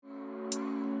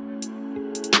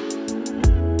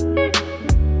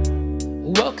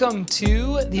Welcome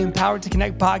to the Empowered to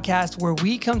Connect podcast, where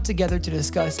we come together to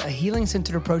discuss a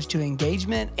healing-centered approach to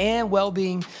engagement and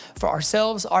well-being for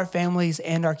ourselves, our families,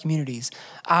 and our communities.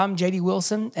 I'm JD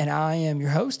Wilson, and I am your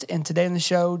host. And today on the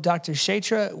show, Dr.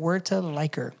 Chaitra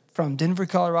Huerta-Leiker from Denver,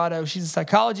 Colorado. She's a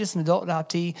psychologist and adult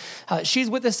adoptee.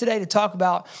 She's with us today to talk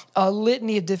about a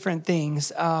litany of different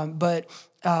things, but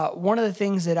one of the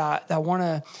things that I want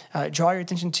to draw your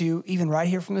attention to, even right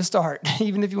here from the start,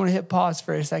 even if you want to hit pause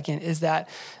for a second, is that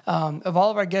of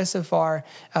all of our guests so far,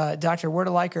 Dr.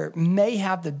 Huerta-Leiker may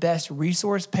have the best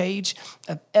resource page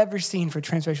I've ever seen for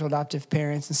transracial adoptive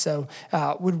parents. And so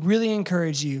would really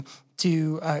encourage you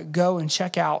to go and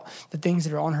check out the things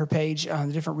that are on her page, the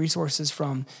different resources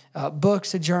from books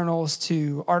to journals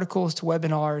to articles to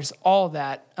webinars, all of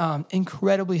that,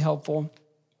 incredibly helpful.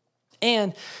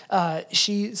 And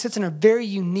she sits in a very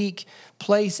unique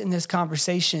place in this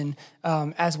conversation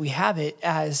as we have it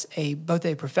as both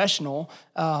a professional,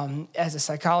 as a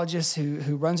psychologist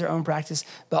who runs her own practice,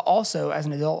 but also as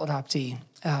an adult adoptee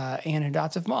and an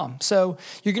adoptive mom. So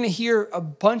you're going to hear a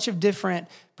bunch of different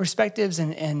perspectives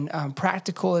and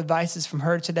practical advices from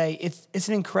her today. It's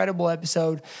an incredible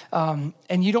episode, and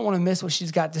you don't want to miss what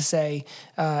she's got to say.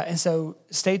 And so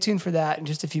stay tuned for that in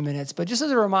just a few minutes. But just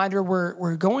as a reminder,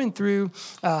 we're going through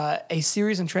a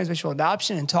series on transracial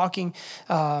adoption and talking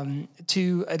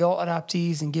to adult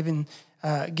adoptees and giving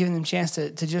them a chance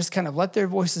to just kind of let their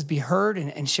voices be heard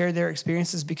and share their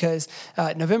experiences, because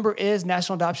November is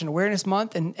National Adoption Awareness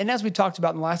Month. And as we talked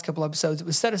about in the last couple episodes, it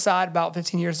was set aside about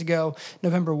 15 years ago.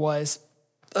 November was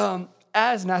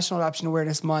as National Adoption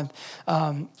Awareness Month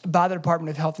by the Department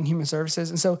of Health and Human Services.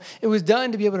 And so it was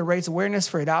done to be able to raise awareness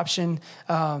for adoption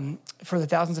for the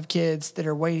thousands of kids that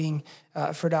are waiting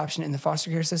for adoption in the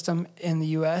foster care system in the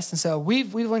U.S. And so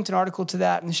we've linked an article to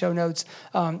that in the show notes.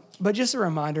 But just a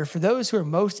reminder, for those who are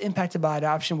most impacted by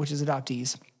adoption, which is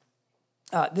adoptees,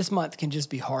 this month can just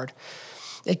be hard.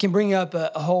 It can bring up a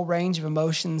whole range of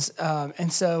emotions.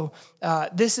 And so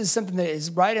this is something that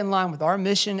is right in line with our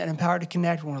mission at Empowered to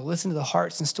Connect. We want to listen to the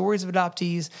hearts and stories of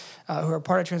adoptees who are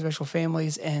part of transracial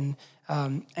families and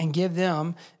give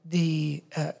them the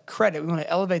credit. We want to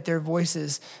elevate their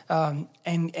voices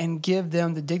and give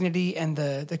them the dignity and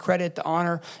the credit, the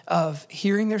honor of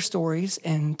hearing their stories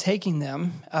and taking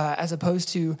them as opposed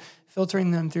to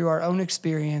filtering them through our own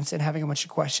experience and having a bunch of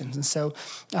questions. And so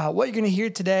what you're going to hear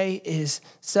today is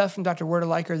stuff from Dr.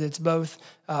 Huerta-Leiker that's both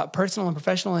personal and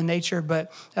professional in nature,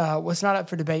 but what's not up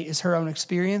for debate is her own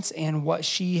experience and what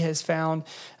she has found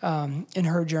in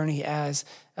her journey as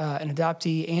an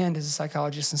adoptee and as a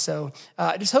psychologist. And so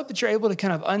I just hope that you're able to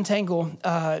kind of untangle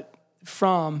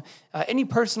from any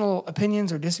personal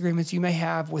opinions or disagreements you may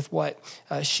have with what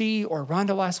she or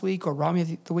Rhonda last week or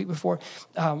Rami the week before,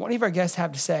 what any of our guests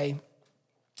have to say,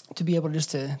 to be able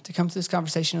just to come to this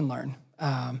conversation and learn.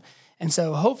 And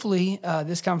so hopefully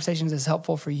this conversation is as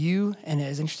helpful for you and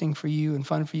as interesting for you and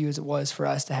fun for you as it was for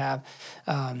us to have.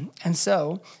 And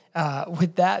so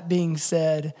with that being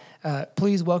said,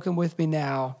 please welcome with me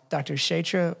now Dr.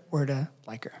 Chaitra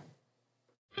Huerta-Leiker.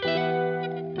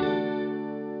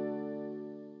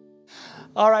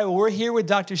 All right, well, we're here with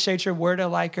Dr. Chaitra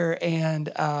Huerta-Leiker,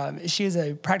 and she is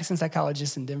a practicing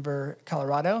psychologist in Denver,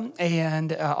 Colorado,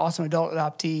 and also an adult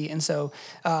adoptee. And so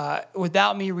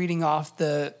without me reading off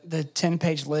the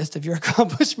 10-page list of your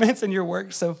accomplishments and your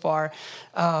work so far,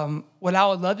 what I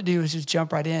would love to do is just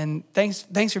jump right in.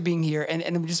 Thanks for being here,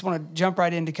 and we just want to jump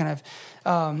right into kind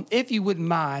of, if you wouldn't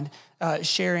mind,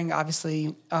 sharing,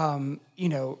 obviously,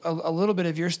 a little bit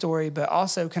of your story, but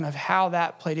also kind of how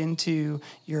that played into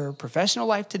your professional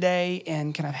life today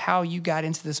and kind of how you got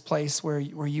into this place where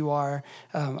you are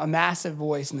a massive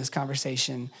voice in this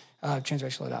conversation of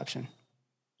transracial adoption.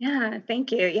 Yeah,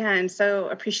 thank you. Yeah, I'm so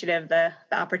appreciative of the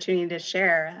opportunity to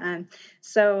share.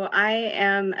 So I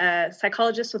am a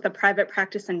psychologist with a private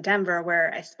practice in Denver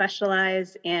where I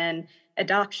specialize in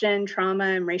adoption, trauma,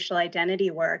 and racial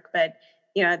identity work. But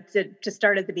to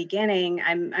start at the beginning,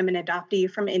 I'm an adoptee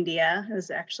from India. I was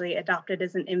actually adopted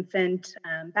as an infant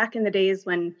back in the days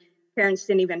when parents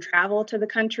didn't even travel to the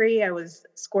country. I was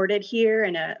escorted here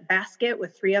in a basket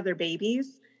with 3 other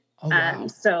babies. Oh, wow.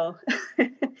 So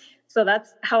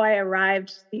that's how I arrived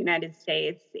to the United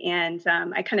States. And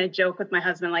I kind of joke with my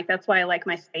husband, like, that's why I like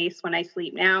my space when I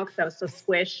sleep now, because I was so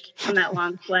squished on that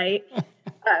long flight.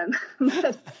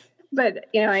 But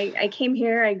I came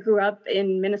here. I grew up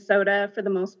in Minnesota for the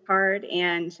most part,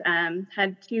 and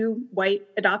had 2 white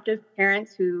adoptive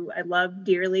parents who I loved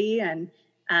dearly. And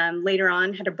later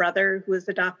on had a brother who was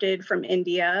adopted from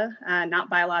India, not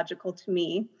biological to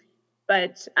me.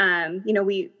 But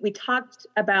we talked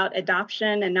about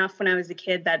adoption enough when I was a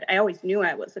kid that I always knew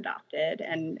I was adopted,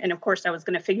 and of course I was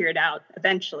going to figure it out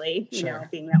eventually. Sure.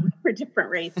 Being that we were different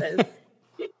races.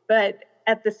 But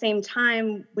at the same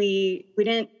time, we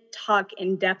didn't talk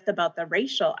in depth about the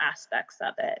racial aspects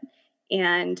of it.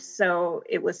 And so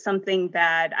it was something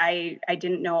that I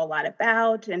didn't know a lot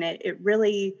about. And it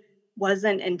really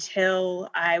wasn't until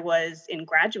I was in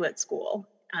graduate school,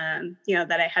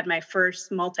 that I had my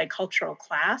first multicultural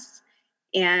class.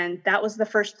 And that was the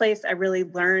first place I really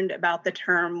learned about the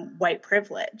term white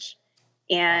privilege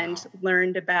and Wow.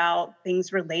 learned about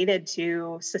things related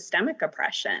to systemic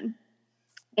oppression.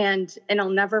 And I'll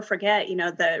never forget,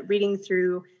 the reading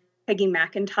through Peggy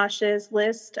McIntosh's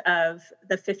list of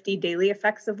the 50 daily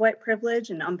effects of white privilege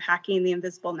and unpacking the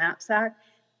invisible knapsack.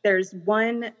 There's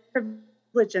one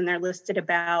privilege in there listed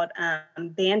about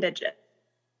bandages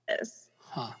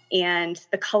Huh. and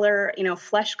the color,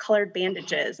 flesh colored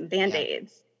bandages and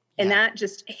band-aids. And Yeah. that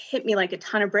just hit me like a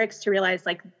ton of bricks to realize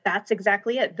like that's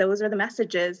exactly it. Those are the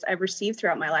messages I've received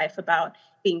throughout my life about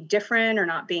being different or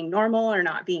not being normal or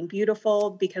not being beautiful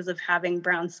because of having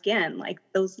brown skin. Like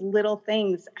those little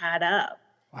things add up.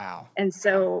 Wow. And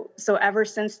so ever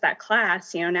since that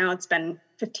class, now it's been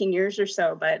 15 years or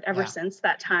so, but ever Yeah. since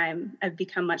that time, I've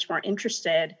become much more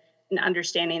interested in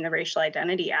understanding the racial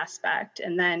identity aspect.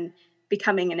 And then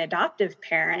becoming an adoptive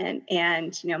parent.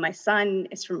 And, my son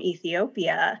is from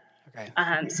Ethiopia.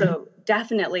 Okay. So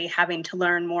definitely having to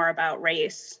learn more about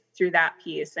race through that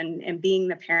piece and being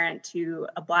the parent to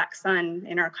a Black son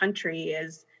in our country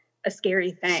is a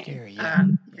scary thing. Scary, yeah.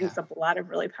 Brings Yeah. up a lot of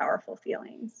really powerful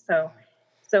feelings.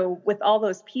 So with all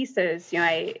those pieces,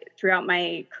 I throughout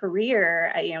my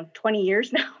career, 20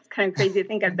 years now, it's kind of crazy to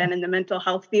think I've been in the mental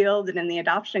health field and in the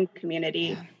adoption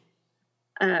community.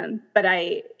 But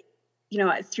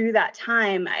through that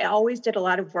time, I always did a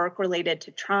lot of work related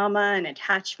to trauma and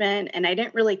attachment, and I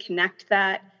didn't really connect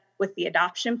that with the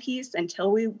adoption piece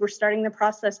until we were starting the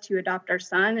process to adopt our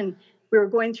son. And we were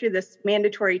going through this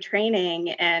mandatory training,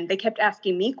 and they kept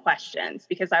asking me questions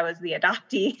because I was the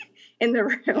adoptee in the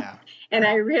room. Yeah. And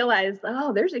I realized,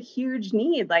 there's a huge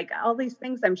need. Like all these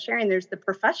things I'm sharing, there's the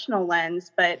professional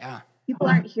lens, but Yeah. people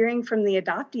aren't hearing from the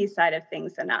adoptee side of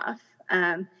things enough.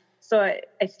 So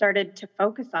I started to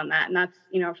focus on that. And that's,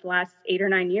 for the last 8 or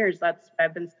 9 years, that's what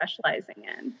I've been specializing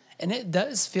in. And it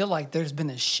does feel like there's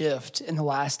been a shift in the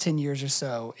last 10 years or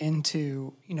so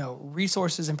into,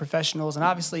 resources and professionals. And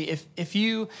obviously, if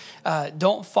you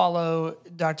don't follow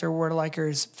Dr.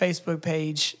 Wardeliker's Facebook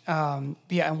page, and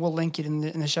we'll link it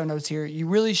in the show notes here, you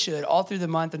really should. All through the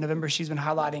month of November, she's been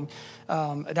highlighting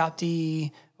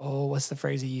adoptee, what's the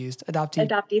phrase he used?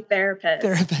 Adoptee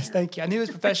therapist. Thank you. I knew it was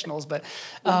professionals, but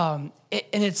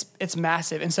it's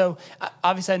massive. And so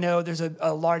obviously I know there's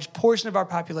a large portion of our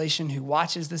population who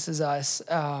watches This Is Us.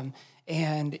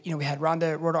 And we had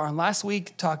Rhonda Rhoda on last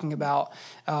week talking about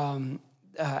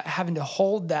having to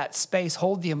hold that space,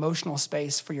 hold the emotional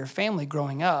space for your family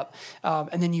growing up.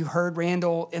 And then you heard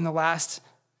Randall in the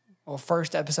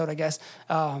first episode, I guess,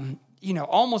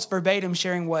 almost verbatim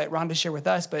sharing what Rhonda shared with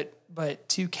us, but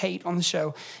to Kate on the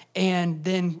show, and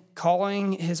then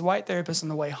calling his white therapist on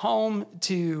the way home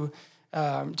to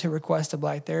request a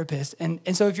Black therapist.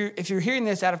 And so if you're hearing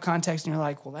this out of context and you're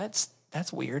like, well,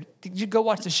 that's weird, you go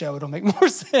watch the show, it'll make more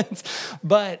sense.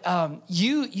 But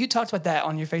you talked about that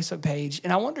on your Facebook page,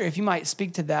 and I wonder if you might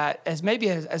speak to that as maybe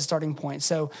as a starting point.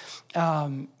 So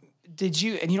did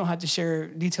you, and you don't have to share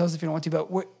details if you don't want to,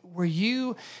 but were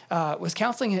you, was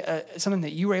counseling something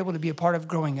that you were able to be a part of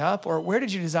growing up, or where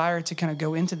did your desire to kind of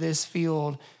go into this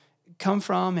field come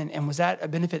from? And was that a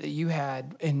benefit that you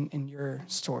had in your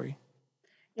story?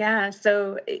 Yeah.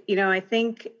 So, I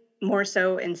think more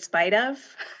so in spite of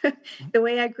the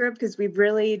way I grew up, because we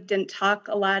really didn't talk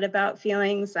a lot about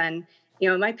feelings. And,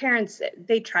 my parents,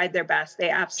 they tried their best. They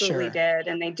absolutely did.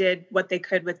 And they did what they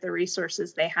could with the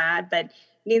resources they had. But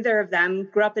neither of them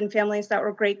grew up in families that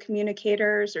were great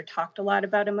communicators or talked a lot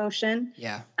about emotion.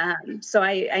 Yeah. So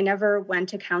I never went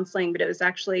to counseling, but it was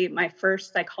actually my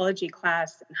first psychology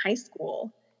class in high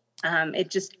school.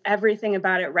 Everything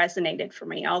about it resonated for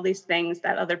me. All these things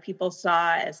that other people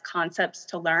saw as concepts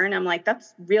to learn. I'm like,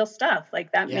 that's real stuff.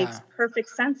 Like that makes perfect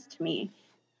sense to me.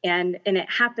 And it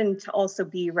happened to also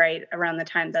be right around the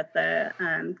time that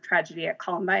the tragedy at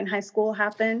Columbine High School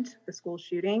happened, the school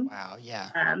shooting. Wow, yeah.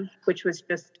 Which was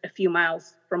just a few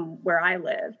miles from where I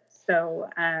lived. So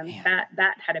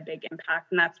that had a big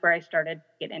impact. And that's where I started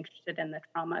to get interested in the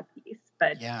trauma piece.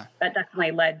 But that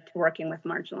definitely led to working with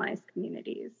marginalized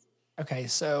communities. Okay,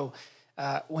 so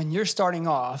when you're starting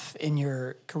off in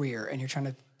your career and you're trying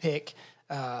to pick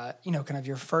kind of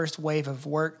your first wave of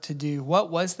work to do. What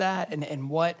was that, and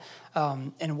what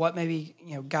maybe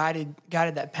guided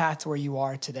that path to where you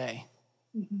are today?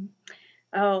 Mhm.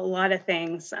 Oh, a lot of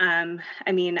things.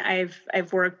 I mean,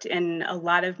 I've worked in a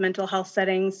lot of mental health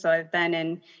settings. So I've been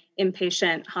in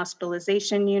inpatient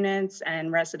hospitalization units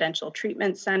and residential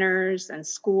treatment centers and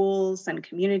schools and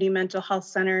community mental health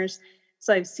centers.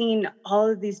 So I've seen all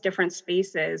of these different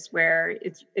spaces where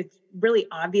it's really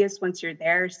obvious once you're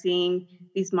there, seeing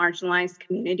these marginalized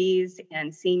communities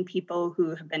and seeing people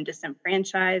who have been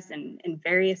disenfranchised in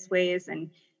various ways, and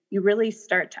you really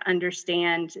start to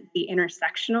understand the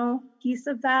intersectional piece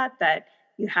of that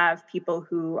you have people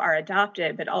who are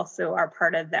adopted, but also are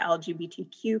part of the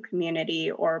LGBTQ community,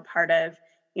 or part of,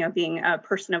 being a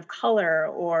person of color,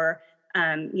 or,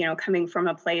 coming from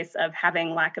a place of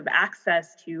having lack of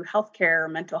access to healthcare or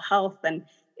mental health. And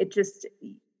it just,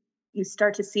 you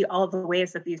start to see all of the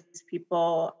ways that these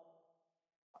people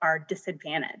are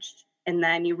disadvantaged. And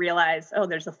then you realize, oh,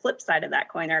 there's a flip side of that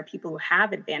coin. There are people who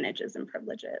have advantages and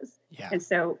privileges. Yeah. And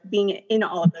so being in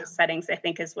all of those settings, I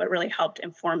think, is what really helped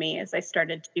inform me as I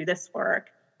started to do this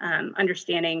work,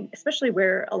 understanding especially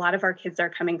where a lot of our kids are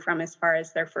coming from as far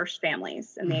as their first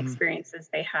families and the experiences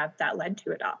they have that led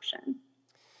to adoption.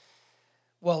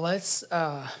 Well, let's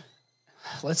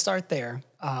start there,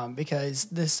 because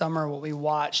this summer what we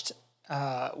watched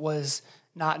was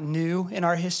not new in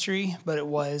our history, but it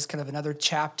was kind of another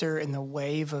chapter in the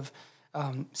wave of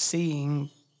seeing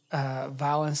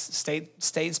violence,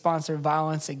 state-sponsored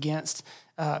violence against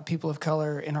people of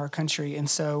color in our country. And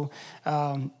so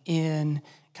in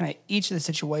kind of each of the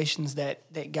situations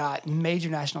that got major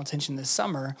national attention this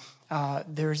summer,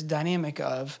 there's a dynamic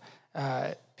of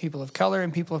people of color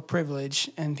and people of privilege,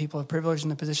 and people of privilege in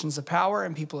the positions of power,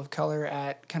 and people of color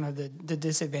at kind of the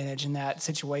disadvantage in that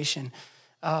situation.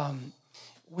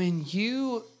 When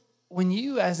you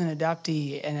as an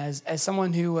adoptee and as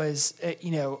someone who was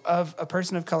of a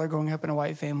person of color growing up in a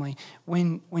white family,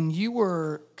 when you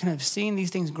were kind of seeing these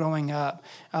things growing up,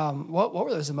 what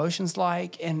were those emotions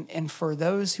like? And for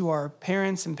those who are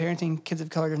parents and parenting kids of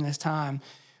color during this time,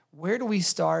 where do we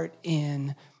start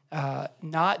in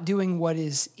not doing what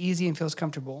is easy and feels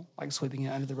comfortable, like sweeping it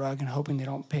under the rug and hoping they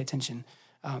don't pay attention,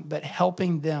 but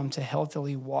helping them to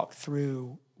healthily walk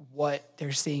through what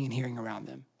they're seeing and hearing around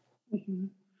them? Mhm.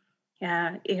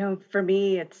 Yeah, for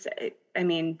me, I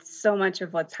mean, so much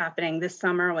of what's happening this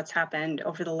summer, what's happened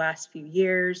over the last few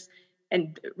years,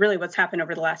 and really what's happened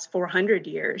over the last 400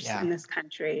 years Yeah. in this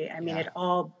country. I mean, Yeah. it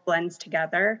all blends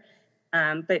together.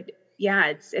 But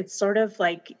yeah, it's sort of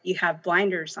like you have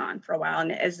blinders on for a while.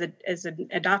 And as an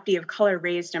adoptee of color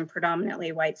raised in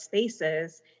predominantly white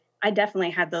spaces, I definitely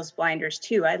had those blinders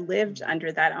too. I lived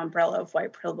under that umbrella of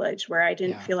white privilege where I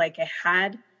didn't Yeah. feel like I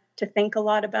had to think a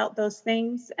lot about those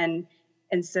things. And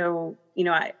so,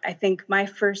 I think my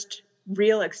first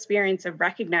real experience of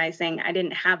recognizing I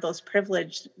didn't have those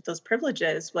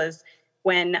privileges was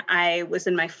when I was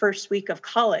in my first week of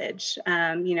college.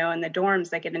 In the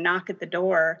dorms, I get a knock at the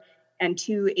door, and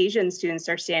two Asian students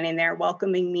are standing there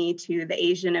welcoming me to the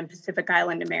Asian and Pacific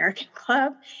Island American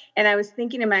Club. And I was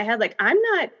thinking in my head, like, I'm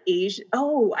not Asian.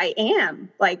 Oh, I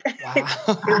am. Like, Wow.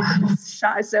 it was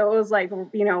shot. So it was like,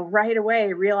 right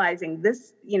away realizing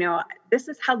this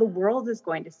is how the world is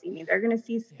going to see me. They're going to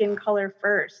see skin Yeah. color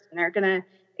first, and they're going to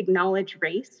acknowledge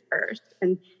race first.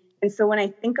 And so when I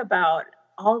think about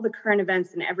all the current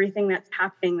events and everything that's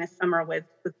happening this summer with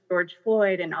George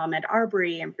Floyd and Ahmaud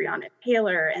Arbery and Breonna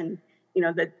Taylor, and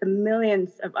the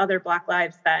millions of other Black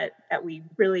lives that we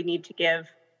really need to give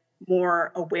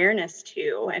more awareness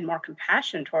to and more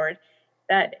compassion toward,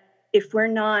 that if we're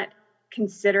not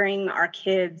considering our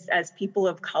kids as people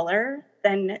of color,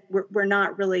 then we're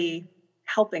not really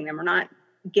helping them. We're not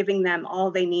giving them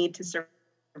all they need to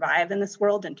survive in this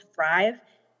world and to thrive.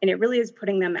 And it really is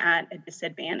putting them at a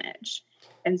disadvantage.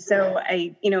 And so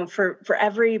for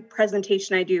every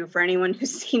presentation I do, for anyone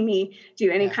who's seen me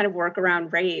do any kind of work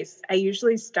around race, I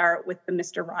usually start with the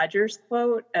Mr. Rogers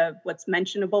quote of what's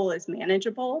mentionable is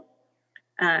manageable.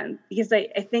 Because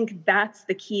I think that's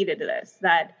the key to this,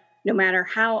 that no matter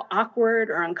how awkward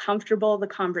or uncomfortable the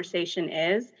conversation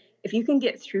is, if you can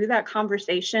get through that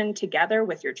conversation together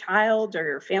with your child or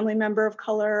your family member of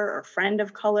color or friend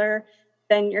of color,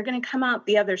 then you're going to come out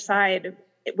the other side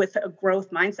with a growth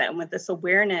mindset and with this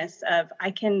awareness of I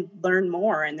can learn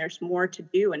more and there's more to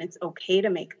do and it's okay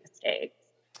to make mistakes.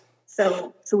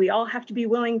 So we all have to be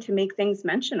willing to make things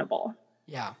mentionable.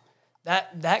 Yeah.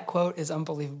 That quote is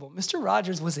unbelievable. Mr.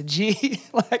 Rogers was a G.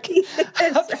 Like,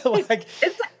 Yes, I feel like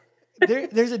it's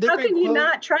there's a How different can you quote.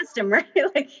 not trust him, right?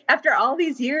 Like after all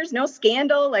these years, no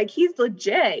scandal, like he's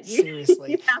legit. You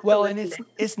Seriously. have to Well, and listen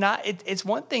to it's not it's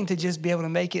one thing to just be able to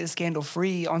make it scandal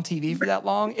free on TV for that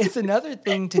long. It's another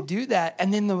thing to do that,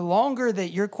 and then the longer that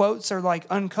your quotes are like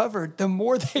uncovered, the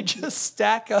more they him. just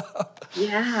stack up.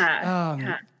 Yeah.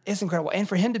 Yeah. It's incredible, and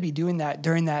for him to be doing that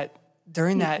during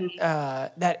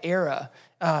Mhm. that era,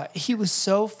 he was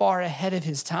so far ahead of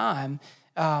his time.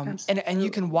 And you can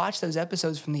Absolutely. watch those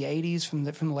episodes from the 80s, from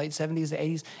the late 70s, the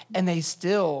 80s, and they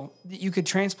still, you could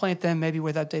transplant them maybe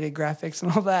with updated graphics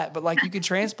and all that, but like you could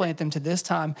transplant them to this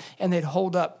time and they'd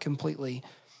hold up completely.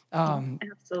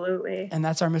 Absolutely. And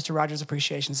that's our Mr. Rogers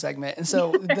appreciation segment. And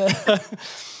so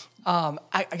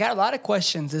I got a lot of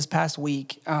questions this past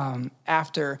week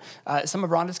after some of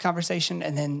Rhonda's conversation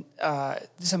and then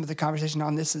some of the conversation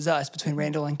on This Is Us between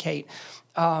Randall and Kate.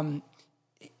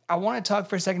 I want to talk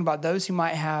for a second about those who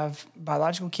might have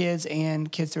biological kids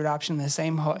and kids through adoption in the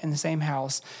same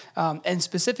house, and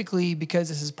specifically because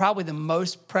this is probably the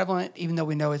most prevalent, even though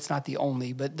we know it's not the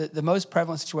only, but the most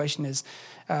prevalent situation is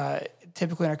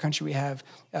typically in our country we have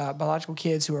biological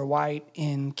kids who are white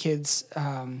and kids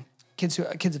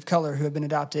of color who have been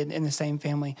adopted in the same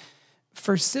family.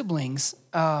 For siblings,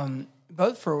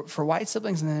 both for white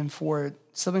siblings and then for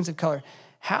siblings of color,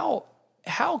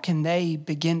 how can they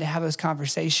begin to have those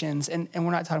conversations? And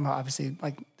we're not talking about obviously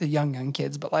like the young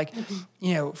kids, but like,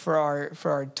 Mhm. for our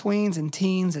tweens and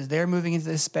teens as they're moving into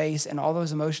this space and all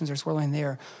those emotions are swirling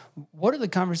there, what are the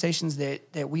conversations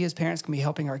that we as parents can be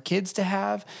helping our kids to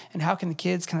have? And how can the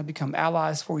kids kind of become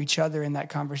allies for each other in that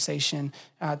conversation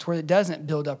to where it doesn't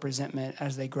build up resentment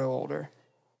as they grow older?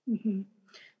 Mhm.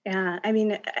 Yeah, I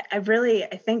mean, I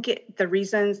think the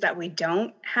reasons that we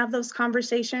don't have those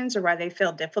conversations or why they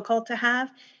feel difficult to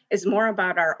have is more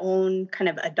about our own kind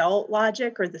of adult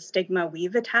logic or the stigma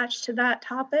we've attached to that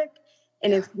topic.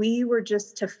 And Yeah. if we were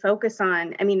just to focus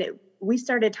on, we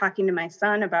started talking to my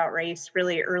son about race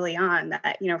really early on,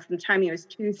 that, from the time he was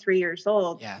 2, 3 years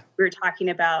old, Yeah. we were talking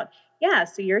about, yeah,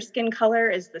 so your skin color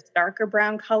is this darker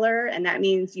brown color, and that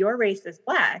means your race is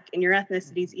black and your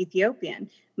ethnicity is Ethiopian.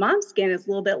 Mom's skin is a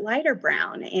little bit lighter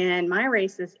brown and my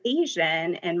race is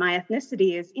Asian and my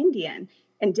ethnicity is Indian.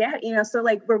 And dad, so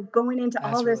like we're going into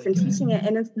all That's this really and good. teaching it.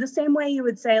 And it's the same way you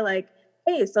would say, like,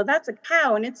 hey, so that's a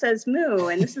cow and it says moo,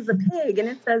 and this is a pig and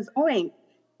it says oink.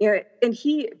 And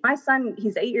my son,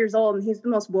 he's 8 years old and he's the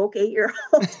most woke 8 year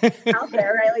old out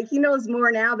there, right? Like he knows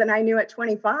more now than I knew at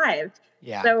 25.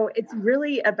 Yeah. So it's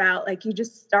really about like you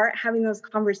just start having those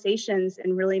conversations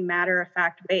in really matter of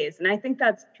fact ways. And I think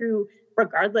that's true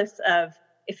regardless of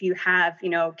if you have,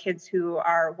 kids who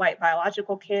are white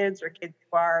biological kids or kids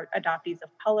who are adoptees of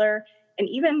color. And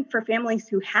even for families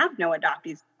who have no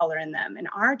adoptees of color in them and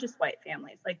are just white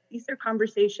families, like these are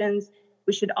conversations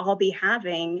we should all be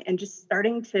having and just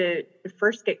starting to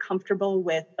first get comfortable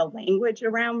with the language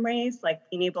around race, like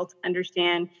being able to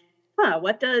understand,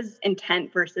 what does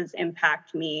intent versus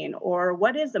impact mean? Or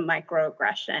what is a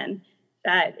microaggression?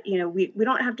 That, we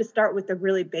don't have to start with the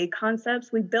really big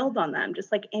concepts. We build on them,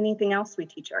 just like anything else we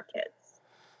teach our kids.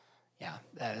 Yeah,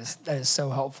 that is so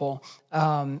helpful.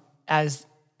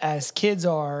 As kids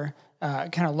are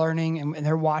kind of learning and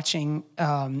they're watching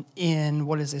in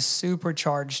what is a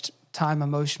supercharged time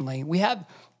emotionally, we have,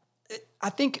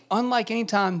 I think, unlike any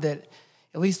time that,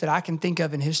 at least that I can think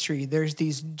of in history, there's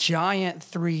these giant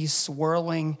three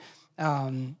swirling,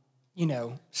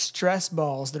 stress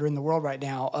balls that are in the world right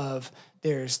now. Of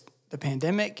there's the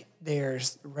pandemic,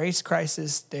 there's race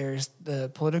crisis, there's the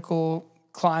political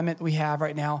climate we have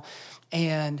right now,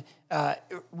 and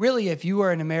really, if you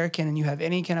are an American and you have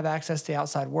any kind of access to the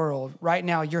outside world, right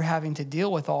now you're having to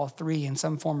deal with all three in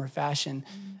some form or fashion.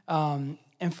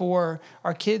 And for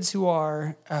our kids who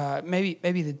are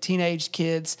maybe the teenage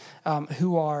kids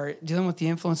who are dealing with the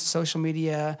influence of social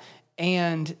media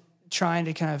and trying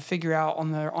to kind of figure out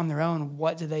on their own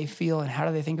what do they feel and how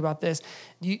do they think about this.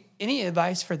 Any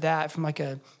advice for that from like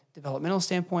a developmental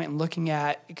standpoint and looking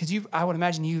at, because I would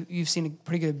imagine you've seen a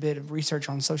pretty good bit of research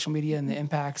on social media and the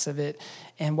impacts of it,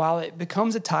 and while it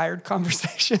becomes a tired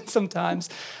conversation sometimes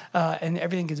and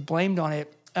everything gets blamed on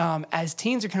it, as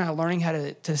teens are kind of learning how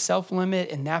to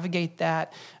self-limit and navigate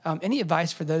that, any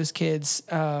advice for those kids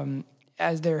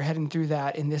as they're heading through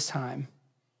that in this time?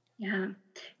 Yeah.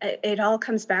 It all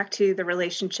comes back to the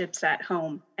relationships at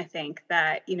home. I think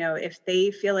that, if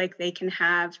they feel like they can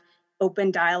have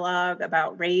open dialogue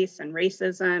about race and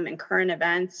racism and current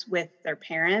events with their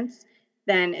parents,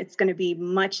 then it's going to be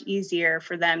much easier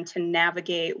for them to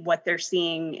navigate what they're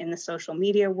seeing in the social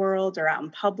media world or out in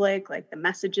public, like the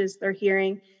messages they're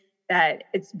hearing. that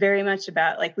it's very much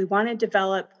about like we want to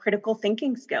develop critical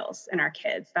thinking skills in our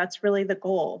kids. That's really the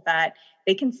goal, that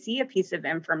they can see a piece of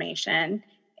information.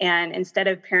 And instead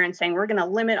of parents saying, we're going to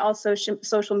limit all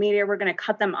social media, we're going to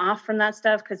cut them off from that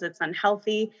stuff because it's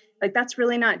unhealthy, like that's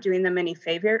really not doing them any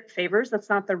favors. That's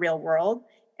not the real world.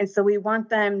 And so we want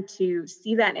them to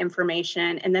see that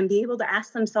information and then be able to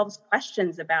ask themselves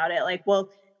questions about it. Like, well,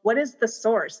 what is the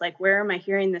source? Like, where am I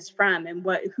hearing this from? And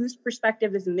whose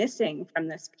perspective is missing from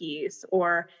this piece?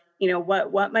 Or,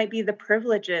 what might be the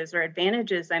privileges or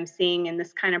advantages I'm seeing in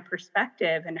this kind of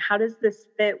perspective? And how does this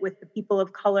fit with the people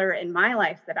of color in my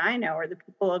life that I know, or the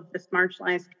people of this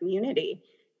marginalized community?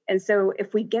 And so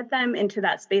if we get them into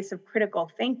that space of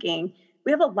critical thinking,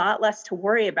 we have a lot less to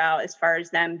worry about as far as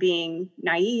them being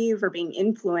naive or being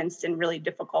influenced in really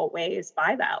difficult ways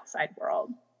by the outside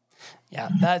world. Yeah,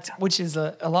 which is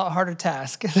a lot harder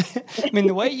task. I mean,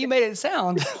 the way you made it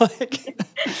sound, like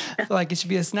I feel like it should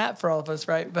be a snap for all of us,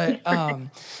 right? But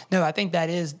no, I think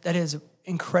that is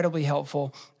incredibly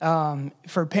helpful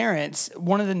for parents.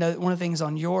 One of the things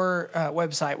on your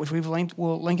website, which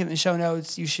we'll link it in the show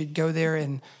notes. You should go there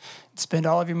and spend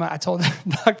all of your money. I told the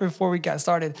doctor before we got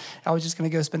started, I was just going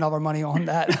to go spend all our money on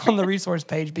that on the resource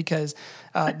page, because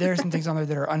there are some things on there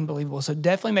that are unbelievable. So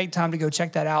definitely make time to go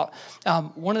check that out.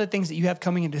 One of the things that you have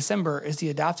coming in December is the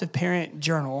Adoptive Parent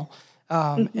Journal.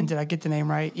 And did I get the name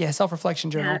right? Yeah,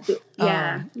 Self-Reflection Journal.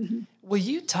 Yeah. Will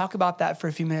you talk about that for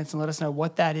a few minutes and let us know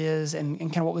what that is and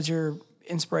kind of what was your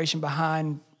inspiration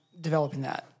behind developing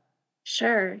that?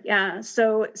 Sure. Yeah.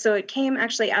 So it came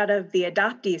actually out of the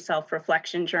Adoptee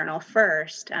Self-Reflection Journal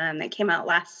first. That came out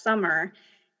last summer.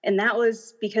 And that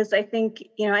was because I think,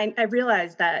 I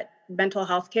realized that mental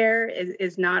health care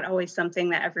is not always something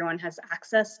that everyone has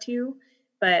access to.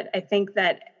 But I think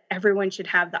that everyone should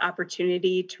have the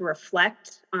opportunity to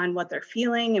reflect on what they're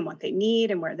feeling and what they need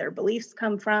and where their beliefs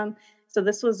come from. So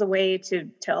this was a way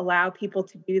to allow people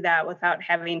to do that without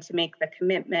having to make the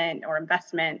commitment or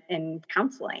investment in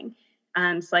counseling.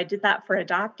 So I did that for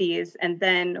adoptees. And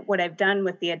then what I've done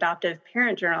with the Adoptive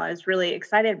Parent Journal I was really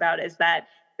excited about is that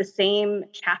the same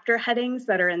chapter headings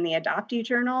that are in the Adoptee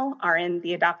Journal are in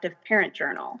the Adoptive Parent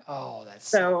Journal. Oh, that's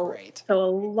so great. So a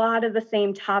lot of the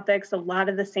same topics, a lot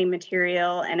of the same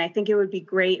material. And I think it would be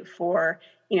great for,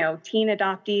 teen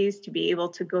adoptees to be able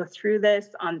to go through this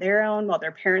on their own while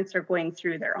their parents are going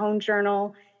through their own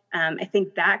journal. I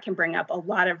think that can bring up a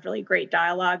lot of really great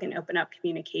dialogue and open up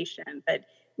communication. But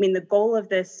I mean, the goal of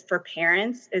this for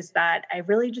parents is that I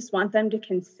really just want them to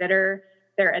consider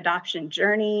their adoption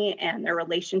journey and their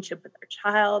relationship with their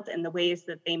child and the ways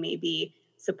that they may be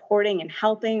supporting and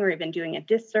helping or even doing a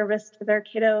disservice to their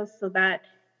kiddos, so that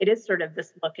it is sort of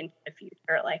this look into the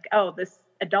future, like, oh, this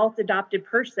adult adopted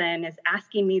person is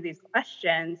asking me these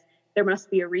questions. There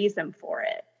must be a reason for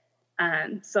it.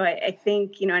 So I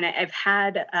think, and I've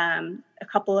had a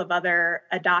couple of other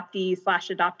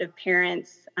adoptee/adoptive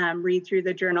parents read through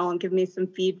the journal and give me some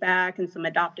feedback, and some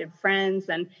adoptive friends.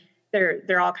 And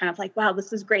they're all kind of like, wow,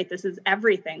 this is great. This is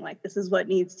everything. Like, this is what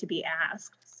needs to be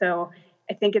asked. So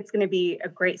I think it's going to be a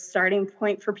great starting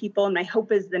point for people. And my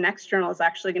hope is the next journal is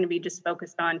actually going to be just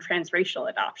focused on transracial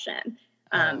adoption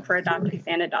for adoptees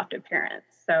and adoptive parents.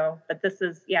 So, but this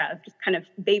is, just kind of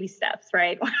baby steps,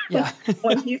 right? Yeah.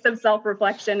 One piece of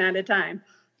self-reflection at a time.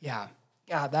 Yeah.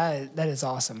 Yeah, that is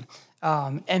awesome.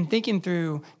 And thinking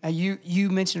through, now you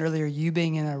mentioned earlier you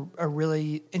being in a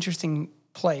really interesting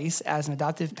place as an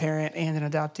adoptive parent and an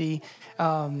adoptee.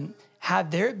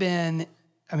 Have there been,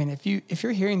 I mean, if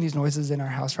you're hearing these noises in our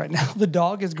house right now, the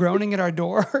dog is groaning at our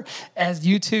door as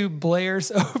YouTube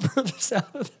blares over the sound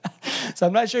of that. So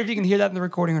I'm not sure if you can hear that in the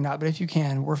recording or not, but if you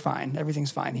can, we're fine.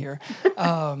 Everything's fine here.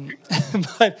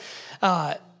 But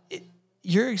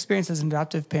your experience as an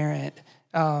adoptive parent,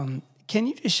 can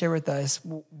you just share with us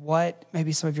what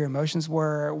maybe some of your emotions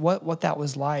were, what that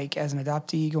was like as an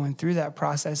adoptee going through that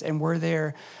process, and were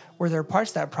there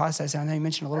parts of that process, and I know you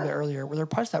mentioned a little bit earlier, were there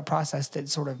parts of that process that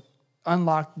sort of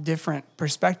unlocked different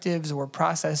perspectives or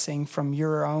processing from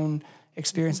your own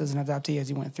experience as an adoptee as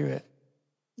you went through it?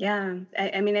 Yeah,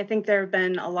 I mean, I think there have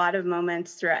been a lot of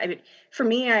moments throughout. I mean, for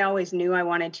me, I always knew I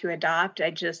wanted to adopt.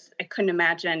 I couldn't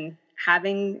imagine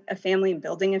having a family and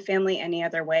building a family any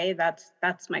other way.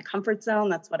 That's my comfort zone.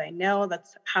 That's what I know.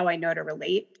 That's how I know to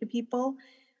relate to people.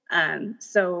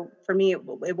 So for me,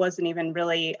 it wasn't even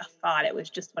really a thought. It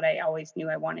was just what I always knew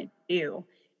I wanted to do.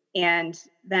 And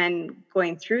then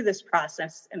going through this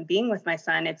process and being with my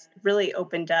son, it's really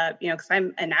opened up, because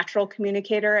I'm a natural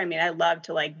communicator. I mean, I love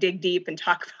to like dig deep and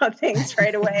talk about things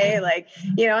right away. Like,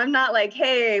 I'm not like,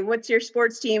 hey, what's your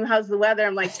sports team? How's the weather?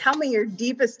 I'm like, tell me your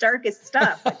deepest, darkest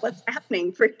stuff. Like, what's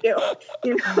happening for you?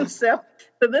 So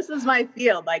this is my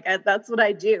field. Like, that's what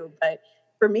I do. But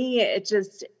for me,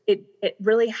 it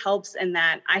really helps in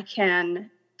that I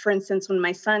can, for instance, when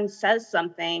my son says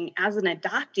something as an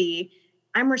adoptee,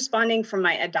 I'm responding from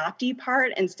my adoptee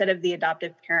part instead of the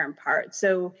adoptive parent part.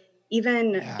 So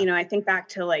even, Yeah. I think back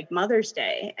to like Mother's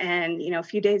Day, and, a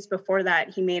few days before that,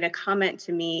 he made a comment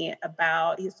to me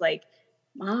about, he's like,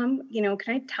 Mom, can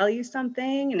I tell you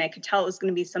something? And I could tell it was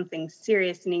going to be something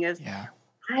serious. And he goes, Yeah.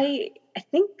 I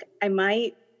think I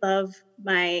might love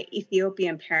my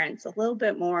Ethiopian parents a little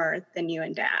bit more than you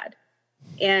and Dad.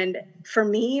 And for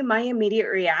me, my immediate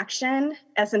reaction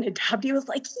as an adoptee was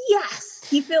like, yes,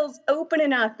 he feels open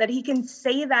enough that he can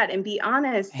say that and be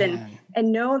honest and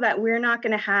Man. know that we're not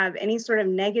going to have any sort of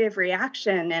negative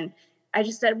reaction. And I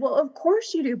just said, well, of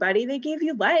course you do, buddy. They gave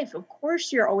you life. Of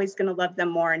course you're always going to love them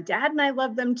more. And Dad and I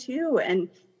love them too. And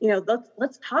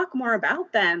let's talk more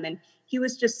about them. And he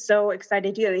was just so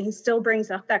excited to. And he still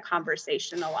brings up that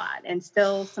conversation a lot and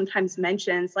still sometimes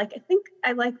mentions, like, I think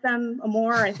I like them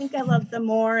more. I think I love them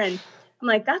more. And I'm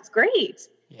like, that's great.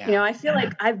 Yeah. I feel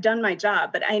like I've done my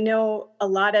job, but I know a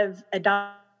lot of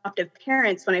adoptive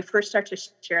parents, when I first start to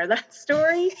share that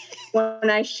story, when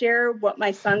I share what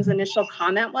my son's initial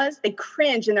comment was, they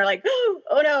cringe and they're like,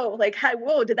 oh no, like,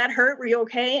 whoa, did that hurt? Were you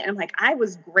okay? And I'm like, I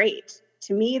was great.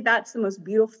 To me, that's the most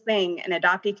beautiful thing an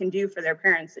adoptee can do for their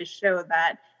parents, is show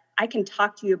that I can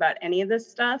talk to you about any of this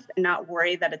stuff and not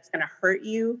worry that it's going to hurt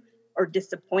you or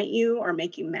disappoint you or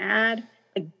make you mad.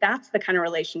 Like, that's the kind of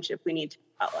relationship we need to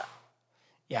develop.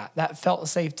 Yeah. That felt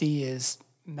safety is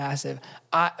massive.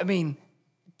 I mean,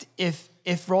 if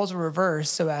roles were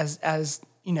reversed, so as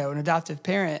an adoptive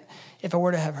parent, if I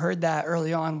were to have heard that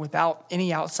early on without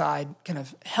any outside kind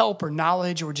of help or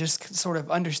knowledge or just sort of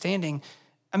understanding,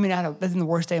 I mean, that's been the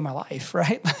worst day of my life,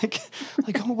 right? Like,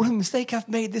 oh, what a mistake I've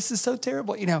made. This is so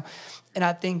terrible, And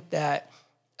I think that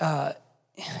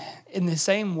in the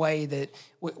same way that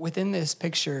within this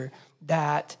picture,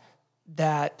 that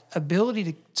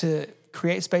ability to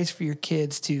create space for your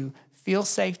kids to feel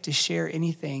safe to share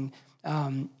anything,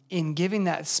 in giving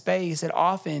that space, it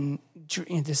often,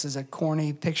 this is a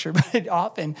corny picture, but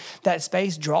often that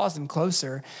space draws them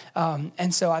closer.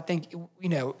 And so I think,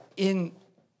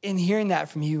 in hearing that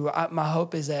from you, my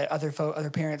hope is that other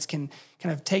parents can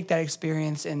kind of take that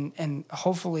experience and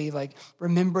hopefully like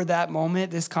remember that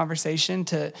moment, this conversation,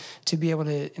 to be able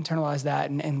to internalize that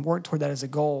and work toward that as a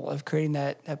goal of creating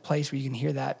that place where you can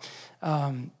hear that.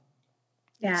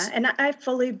 Yeah, and I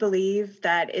fully believe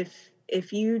that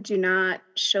if you do not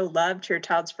show love to your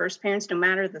child's first parents, no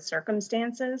matter the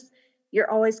circumstances, you're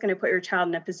always going to put your child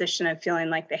in a position of feeling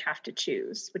like they have to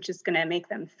choose, which is going to make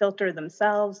them filter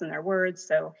themselves and their words.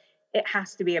 So it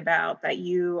has to be about that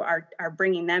you are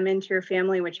bringing them into your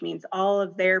family, which means all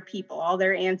of their people, all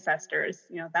their ancestors.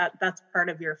 That's part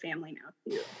of your family now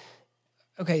too.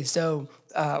 Okay, so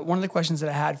one of the questions that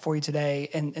I had for you today,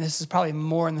 and this is probably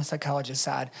more on the psychologist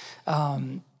side,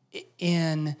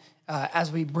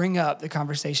 as we bring up the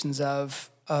conversations of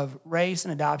race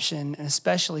and adoption, and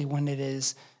especially when it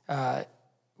is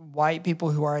white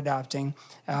people who are adopting,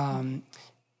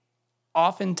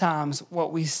 oftentimes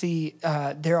what we see,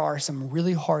 there are some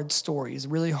really hard stories,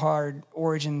 really hard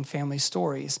origin family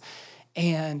stories,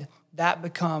 and that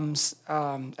becomes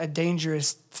a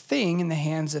dangerous thing in the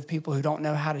hands of people who don't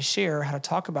know how to share, how to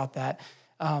talk about that.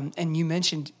 And you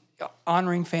mentioned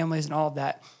honoring families and all of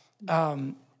that.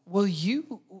 Will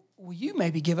you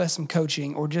maybe give us some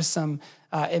coaching or just some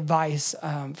advice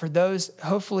for those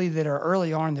hopefully that are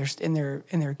early on in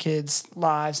their kids'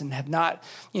 lives and have not,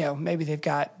 maybe they've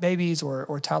got babies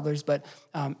or toddlers, but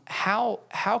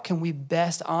how can we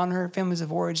best honor families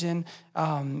of origin?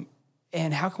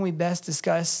 And how can we best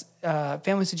discuss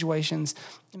family situations,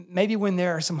 maybe when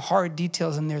there are some hard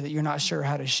details in there that you're not sure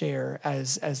how to share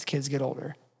as kids get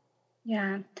older?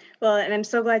 Yeah. Well, and I'm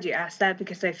so glad you asked that,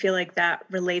 because I feel like that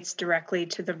relates directly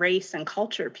to the race and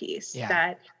culture piece, Yeah.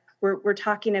 that we're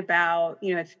talking about,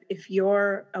 if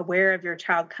you're aware of your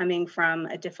child coming from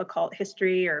a difficult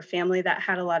history or a family that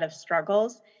had a lot of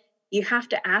struggles, you have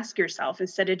to ask yourself,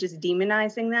 instead of just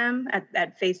demonizing them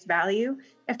at face value, you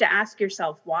have to ask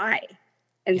yourself why.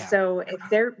 And Yeah. so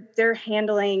if they're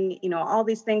handling, all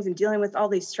these things and dealing with all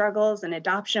these struggles, and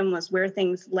adoption was where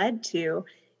things led to,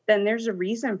 then there's a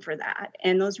reason for that.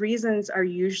 And those reasons are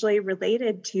usually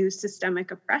related to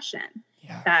systemic oppression.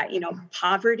 Yeah. that,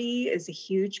 poverty is a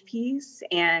huge piece,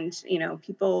 and,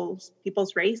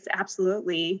 people's race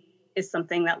absolutely is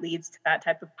something that leads to that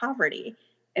type of poverty.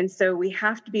 And so we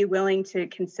have to be willing to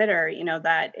consider,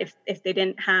 that if they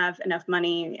didn't have enough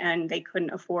money and they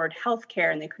couldn't afford health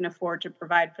care and they couldn't afford to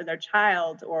provide for their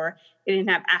child, or they didn't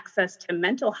have access to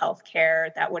mental health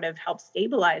care that would have helped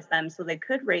stabilize them so they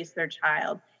could raise their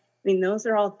child. I mean, those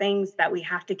are all things that we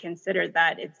have to consider,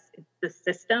 that it's the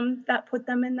system that put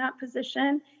them in that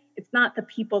position. It's not the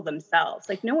people themselves.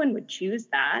 Like, no one would choose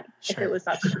that if it Sure. was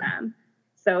up to them.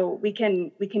 So we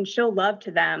can show love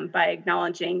to them by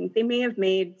acknowledging they may have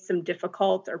made some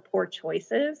difficult or poor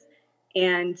choices,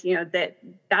 and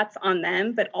that's on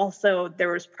them, but also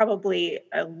there was probably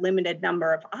a limited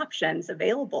number of options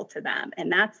available to them,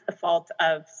 and that's the fault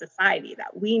of society,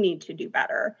 that we need to do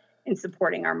better in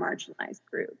supporting our marginalized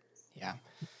groups. Yeah.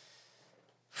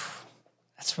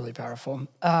 That's really powerful.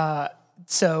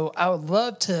 So I would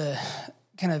love to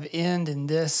kind of end in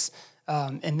this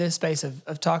space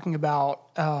of talking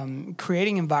about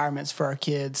creating environments for our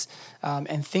kids,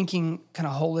 and thinking kind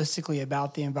of holistically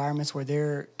about the environments where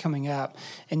they're coming up.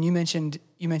 And you mentioned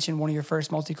one of your first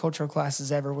multicultural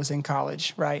classes ever was in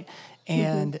college, right?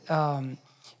 And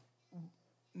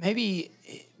maybe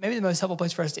the most helpful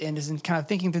place for us to end is in kind of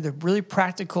thinking through the really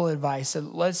practical advice. So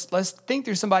let's think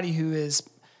through somebody who is,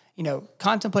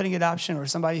 contemplating adoption, or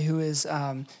somebody who is,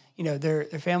 their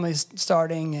family's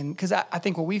starting. And because I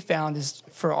think what we found is,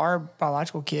 for our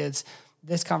biological kids,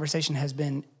 this conversation has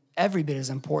been every bit as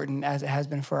important as it has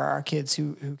been for our kids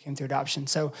who came through adoption.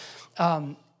 So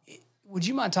would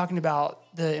you mind talking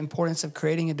about the importance of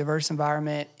creating a diverse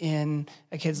environment in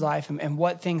a kid's life, and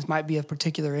what things might be of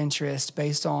particular interest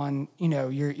based on,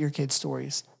 your kids'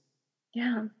 stories?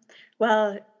 Yeah.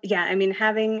 Well, yeah, I mean,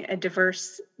 having a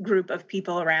diverse group of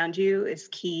people around you is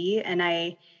key. And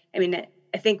I mean,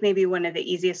 I think maybe one of the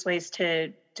easiest ways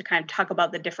to kind of talk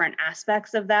about the different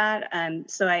aspects of that.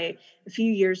 A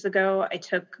few years ago, I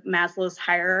took Maslow's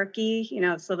hierarchy,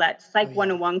 so that Oh, Psych yeah.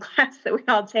 101 class that we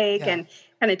all take, Yeah. and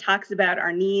kind of talks about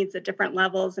our needs at different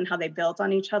levels and how they build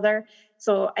on each other.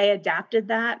 So I adapted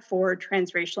that for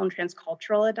transracial and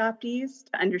transcultural adoptees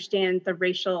to understand the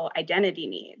racial identity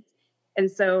needs. And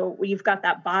so you've got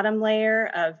that bottom layer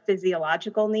of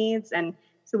physiological needs. And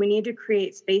so we need to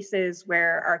create spaces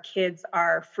where our kids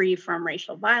are free from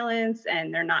racial violence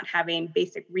and they're not having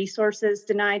basic resources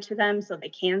denied to them so they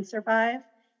can survive.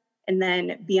 And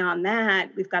then beyond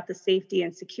that, we've got the safety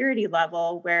and security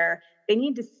level where they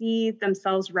need to see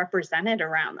themselves represented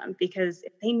around them, because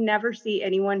if they never see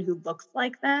anyone who looks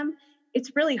like them,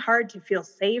 it's really hard to feel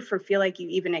safe or feel like you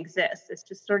even exist. It's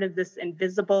just sort of this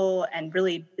invisible and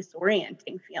really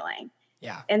disorienting feeling.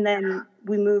 Yeah. And then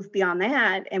we move beyond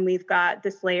that, and we've got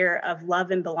this layer of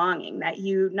love and belonging, that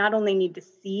you not only need to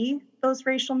see those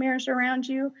racial mirrors around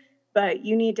you, but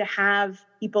you need to have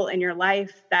people in your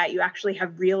life that you actually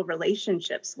have real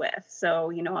relationships with.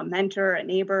 So, a mentor, a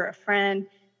neighbor, a friend,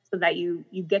 so that you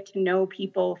get to know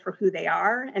people for who they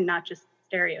are and not just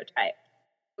stereotype.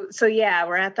 So yeah,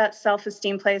 we're at that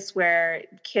self-esteem place where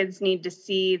kids need to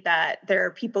see that there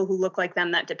are people who look like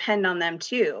them that depend on them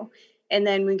too. And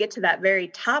then we get to that very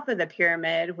top of the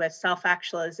pyramid with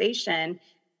self-actualization.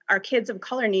 Our kids of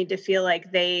color need to feel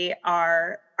like they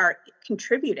are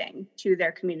contributing to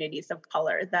their communities of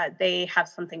color, that they have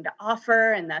something to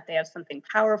offer and that they have something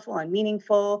powerful and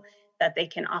meaningful that they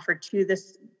can offer to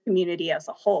this community as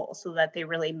a whole, so that they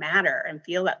really matter and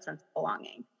feel that sense of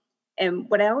belonging. And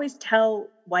what I always tell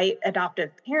white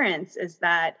adoptive parents is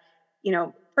that,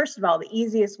 first of all, the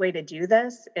easiest way to do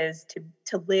this is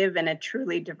to live in a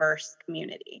truly diverse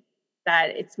community.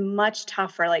 That it's much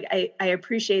tougher. Like, I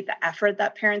appreciate the effort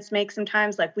that parents make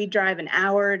sometimes. Like, we drive an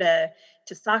hour to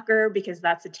soccer because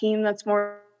that's a team that's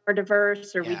more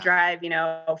diverse, or we Yeah. drive,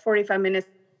 45 minutes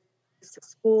to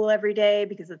school every day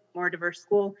because it's a more diverse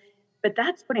school. But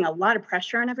that's putting a lot of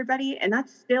pressure on everybody, and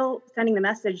that's still sending the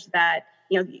message that,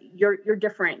 you're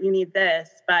different, you need this,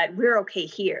 but we're okay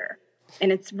here.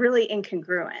 And it's really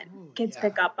incongruent. Ooh, Kids yeah.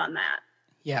 pick up on that.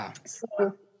 Yeah.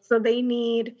 So they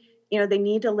need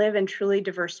to live in truly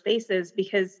diverse spaces,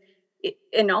 because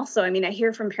and also, I mean, I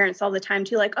hear from parents all the time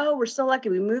too, like, oh, we're so lucky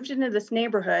we moved into this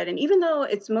neighborhood, and even though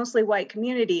it's mostly white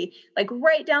community, like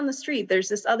right down the street there's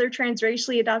this other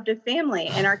transracially adopted family,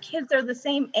 and our kids are the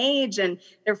same age, and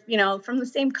they're, from the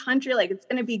same country, like it's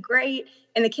going to be great.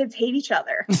 And the kids hate each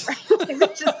other, right? Like,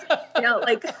 it's just,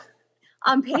 like,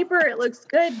 on paper it looks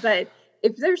good, but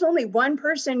if there's only one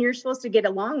person you're supposed to get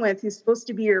along with who's supposed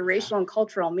to be your Yeah. racial and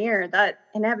cultural mirror, that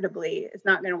inevitably is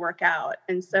not going to work out.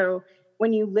 And so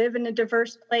when you live in a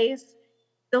diverse place,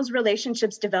 those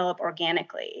relationships develop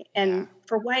organically. And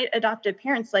for white adoptive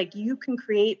parents, like, you can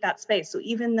create that space. So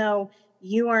even though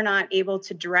you are not able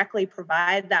to directly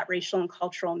provide that racial and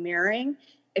cultural mirroring,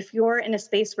 if you're in a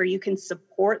space where you can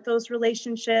support those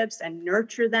relationships and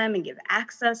nurture them and give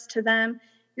access to them,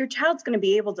 your child's going to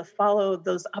be able to follow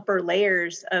those upper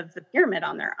layers of the pyramid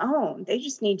on their own. They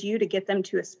just need you to get them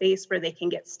to a space where they can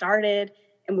get started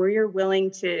and where you're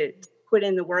willing to put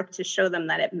in the work to show them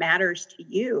that it matters to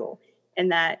you,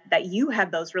 and that you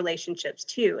have those relationships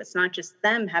too. It's not just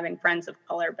them having friends of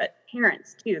color, but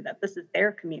parents too, that this is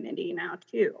their community now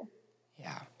too.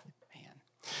 Yeah, man.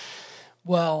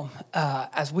 Well,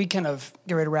 as we kind of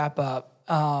get ready to wrap up,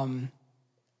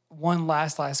 one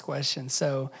last question.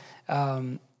 So,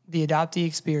 the adoptee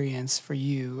experience for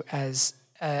you, as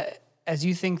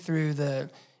you think through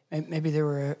maybe there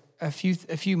were a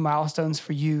few milestones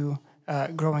for you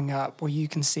growing up where you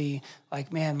can see,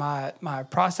 like, man, my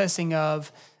processing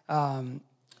of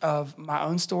my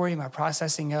own story, my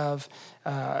processing of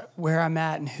where I'm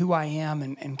at and who I am,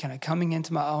 and kind of coming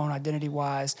into my own identity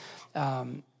wise.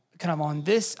 Kind of on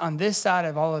this side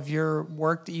of all of your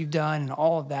work that you've done and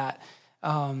all of that,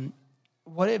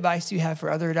 what advice do you have for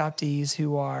other adoptees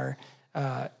who are,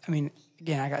 again,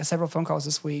 I got several phone calls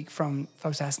this week from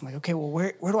folks asking, like, okay, well,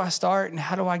 where do I start and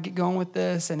how do I get going with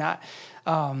this? And I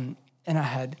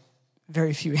had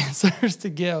very few answers to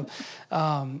give.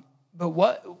 But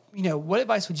what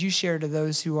advice would you share to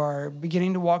those who are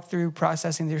beginning to walk through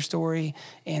processing their story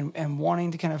and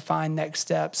wanting to kind of find next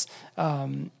steps,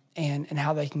 and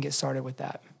how they can get started with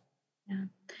that? Yeah.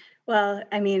 Well,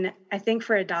 I think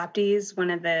for adoptees, one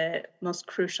of the most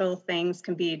crucial things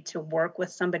can be to work with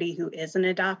somebody who is an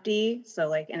adoptee. So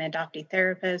like an adoptee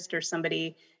therapist or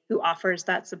somebody who offers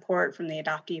that support from the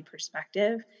adoptee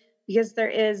perspective, because there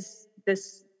is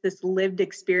this lived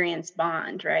experience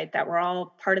bond, right? That we're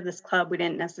all part of this club we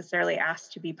didn't necessarily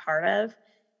ask to be part of.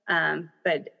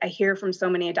 But I hear from so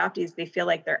many adoptees, they feel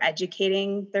like they're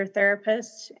educating their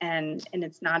therapist, and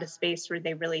it's not a space where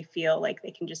they really feel like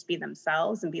they can just be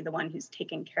themselves and be the one who's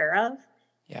taken care of.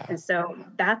 Yeah. And so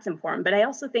that's important. But I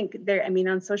also think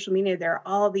on social media, there are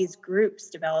all these groups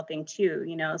developing too,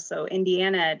 so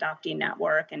Indiana Adoptee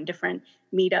Network and different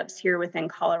meetups here within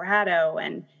Colorado,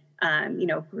 and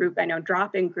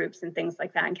drop-in groups and things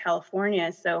like that in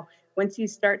California. So once you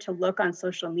start to look on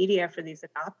social media for these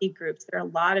adoptee groups, there are a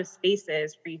lot of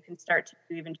spaces where you can start to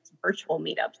do even just virtual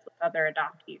meetups with other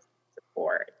adoptees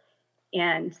support.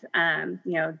 And,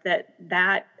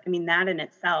 that in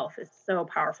itself is so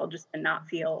powerful, just to not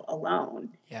feel alone.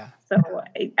 Yeah. So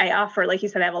I offer, like you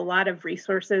said, I have a lot of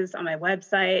resources on my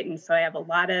website. And so I have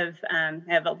I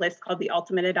have a list called the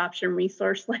Ultimate Adoption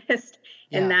Resource List.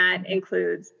 Yeah. And that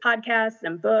includes podcasts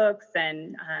and books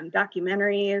and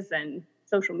documentaries and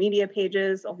social media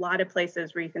pages, a lot of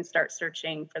places where you can start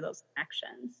searching for those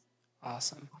connections.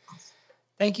 Awesome.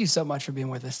 Thank you so much for being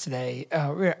with us today.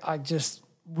 I just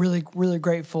really, really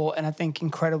grateful, and I think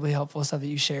incredibly helpful stuff that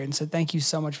you shared. And so thank you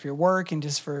so much for your work and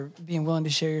just for being willing to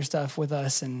share your stuff with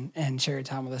us and share your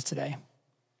time with us today.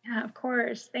 Yeah, of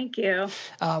course. Thank you.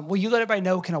 Will you let everybody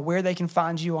know kind of where they can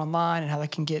find you online and how they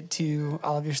can get to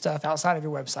all of your stuff outside of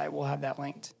your website? We'll have that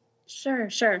linked. Sure.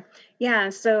 Yeah.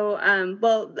 So, I'm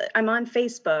on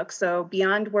Facebook. So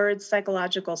Beyond Words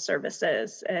Psychological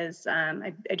Services is,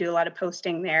 I do a lot of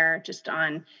posting there just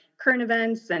on current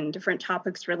events and different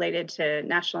topics related to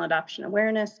National Adoption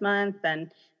Awareness Month.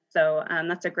 And so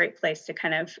that's a great place to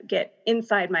kind of get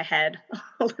inside my head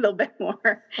a little bit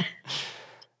more.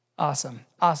 Awesome.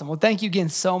 Well, thank you again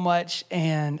so much.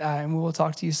 And we will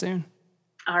talk to you soon.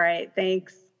 All right.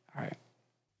 Thanks. All right.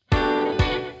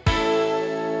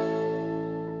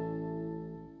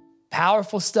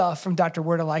 Powerful stuff from Dr.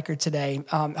 Werda Leichert today.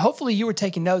 Hopefully you were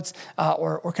taking notes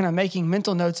or kind of making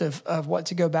mental notes of what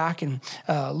to go back and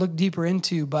look deeper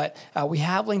into. But we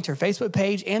have linked her Facebook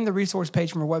page and the resource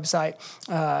page from her website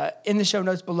in the show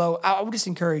notes below. I would just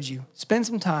encourage you, spend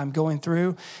some time going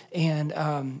through and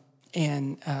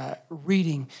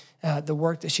reading the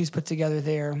work that she's put together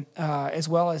there, as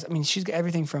well as, she's got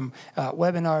everything from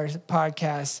webinars,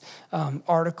 podcasts,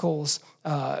 articles,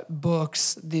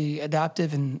 books, the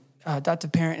adoptive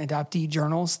parent and adoptee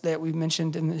journals that we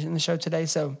mentioned in the show today.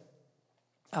 So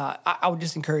I would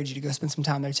just encourage you to go spend some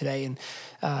time there today and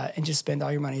just spend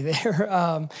all your money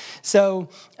there. So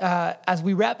as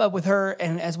we wrap up with her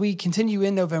and as we continue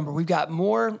in November, we've got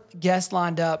more guests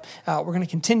lined up. We're going to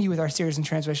continue with our series on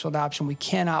transracial adoption. We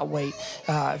cannot wait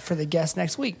for the guest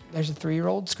next week. There's a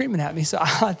 3-year-old screaming at me, so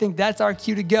I think that's our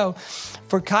cue to go.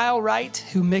 For Kyle Wright,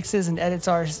 who mixes and edits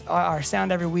our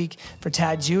sound every week, for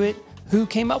Tad Jewett, who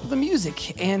came up with the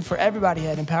music. And for everybody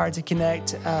at Empowered to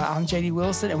Connect, I'm JD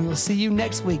Wilson, and we will see you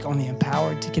next week on the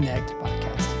Empowered to Connect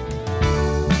podcast.